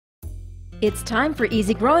It's time for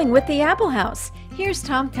easy growing with the Apple House. Here's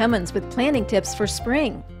Tom Cummins with planting tips for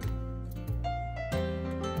spring.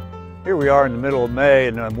 Here we are in the middle of May,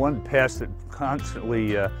 and one pest that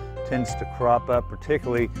constantly tends to crop up,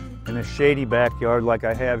 particularly in a shady backyard like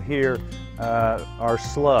I have here, are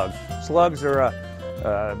slugs. Slugs are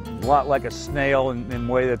a lot like a snail in the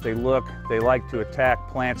way that they look. They like to attack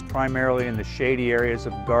plants primarily in the shady areas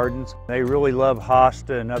of gardens. They really love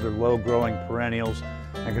hosta and other low-growing perennials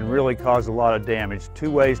and can really cause a lot of damage.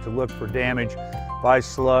 Two ways to look for damage by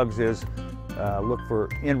slugs is look for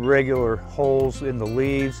irregular holes in the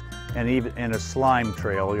leaves and even in a slime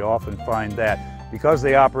trail. You often find that. Because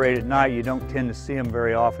they operate at night, you don't tend to see them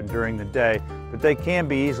very often during the day, but they can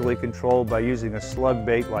be easily controlled by using a slug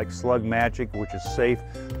bait like Slug Magic, which is safe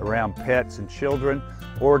around pets and children,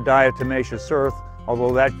 or diatomaceous earth,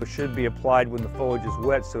 although that should be applied when the foliage is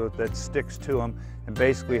wet so that sticks to them. And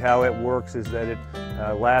basically how it works is that it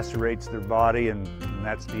lacerates their body, and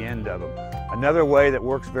that's the end of them. Another way that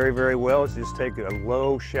works very, very well is just take a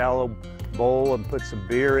low, shallow bowl and put some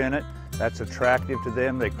beer in it. That's attractive to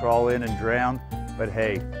them. They crawl in and drown, but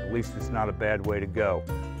hey, at least it's not a bad way to go.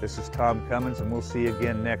 This is Tom Cummins, and we'll see you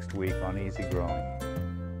again next week on Easy Growing.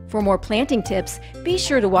 For more planting tips, be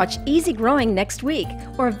sure to watch Easy Growing next week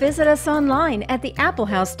or visit us online at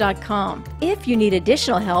theapplehouse.com. If you need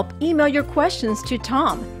additional help, email your questions to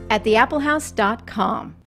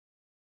Tom@theapplehouse.com.